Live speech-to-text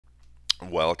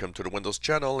Welcome to the Windows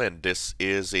channel, and this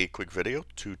is a quick video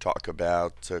to talk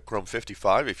about Chrome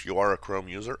 55. If you are a Chrome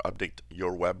user, update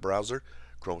your web browser.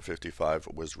 Chrome 55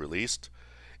 was released,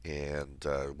 and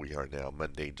we are now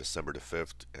Monday, December the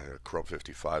 5th. Chrome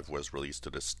 55 was released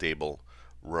to the stable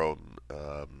ROM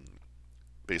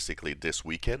basically this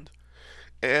weekend,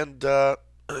 and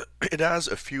it has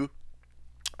a few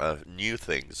new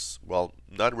things. Well,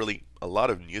 not really a lot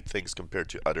of new things compared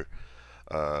to other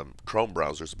Chrome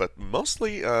browsers, but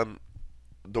mostly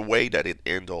the way that it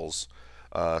handles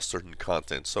certain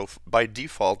content. So by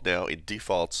default now, it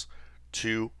defaults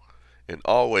to and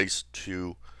always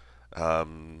to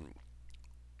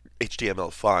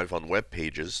HTML5 on web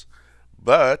pages.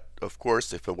 But of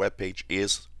course, if a web page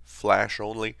is Flash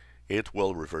only, it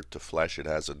will revert to Flash. It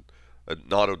has an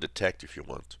auto detect if you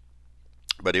want,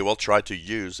 but it will try to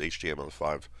use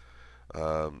HTML5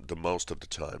 the most of the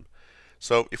time.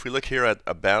 So if we look here at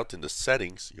About in the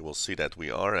settings, you will see that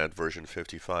we are at version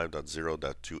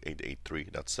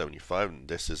 55.0.2883.75, and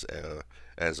this is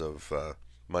as of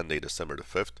Monday, December the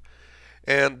 5th.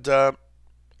 And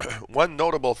one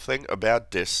notable thing about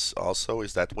this also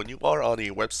is that when you are on a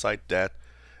website that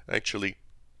actually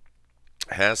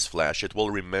has Flash, it will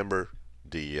remember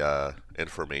the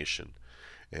information.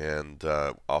 And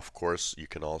of course, you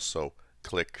can also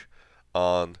click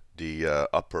on the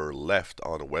upper left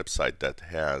on a website that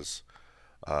has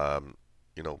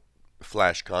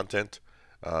Flash content.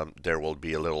 There will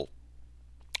be a little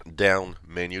down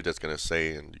menu that's going to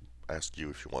say and ask you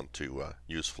if you want to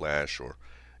use Flash, or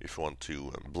if you want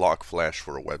to block Flash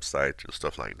for a website or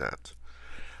stuff like that.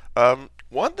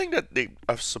 One thing that they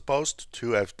are supposed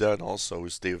to have done also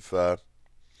is they've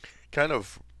kind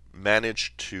of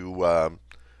managed to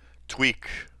tweak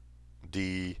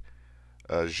the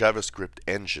JavaScript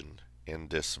engine in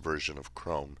this version of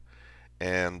Chrome,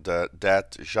 and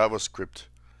that JavaScript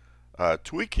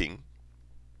tweaking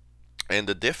and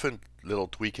the different little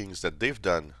tweakings that they've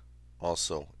done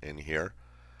also in here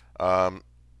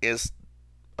is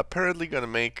apparently going to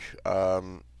make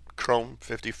Chrome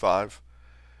 55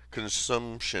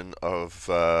 consumption of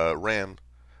RAM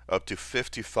up to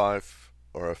 55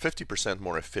 or 50%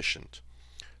 more efficient.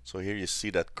 So here you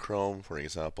see that Chrome, for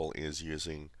example, is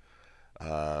using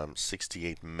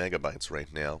 68 megabytes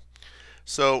right now.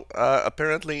 So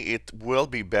apparently it will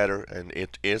be better, and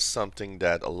it is something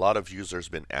that a lot of users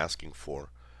have been asking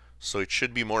for. So it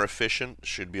should be more efficient,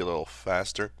 should be a little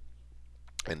faster,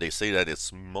 and they say that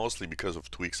it's mostly because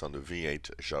of tweaks on the V8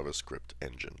 JavaScript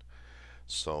engine.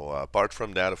 So apart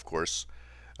from that, of course,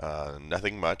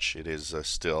 nothing much. It is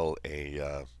still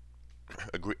a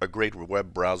great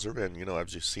web browser, and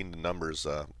as you've seen the numbers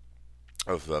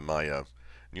of my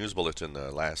news bulletin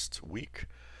last week,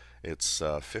 it's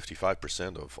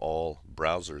 55% of all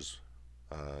browsers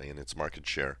in its market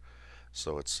share.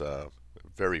 So it's a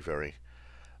very, very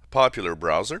popular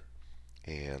browser,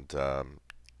 and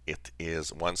it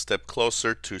is one step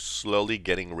closer to slowly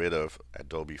getting rid of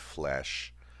Adobe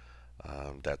Flash.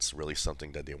 That's really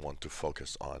something that they want to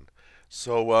focus on.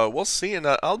 So we'll see, and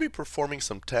I'll be performing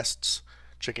some tests,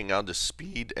 checking out the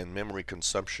speed and memory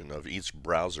consumption of each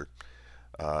browser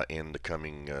in the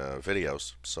coming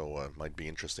videos. So it might be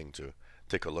interesting to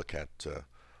take a look at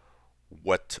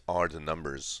what are the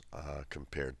numbers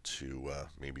compared to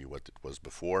maybe what it was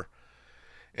before,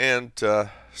 and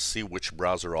see which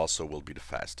browser also will be the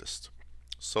fastest.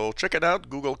 So check it out,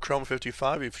 Google Chrome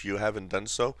 55. If you haven't done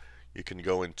so, you can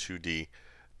go into the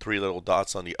three little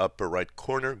dots on the upper right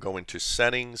corner, go into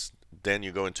Settings, then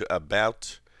you go into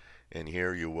About, and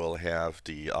here you will have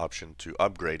the option to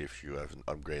upgrade if you haven't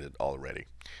upgraded already.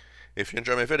 If you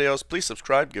enjoy my videos, please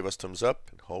subscribe, give us thumbs up,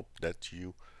 and hope that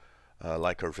you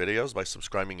like our videos. By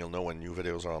subscribing, you'll know when new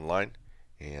videos are online.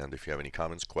 And if you have any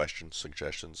comments, questions,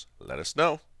 suggestions, let us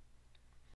know.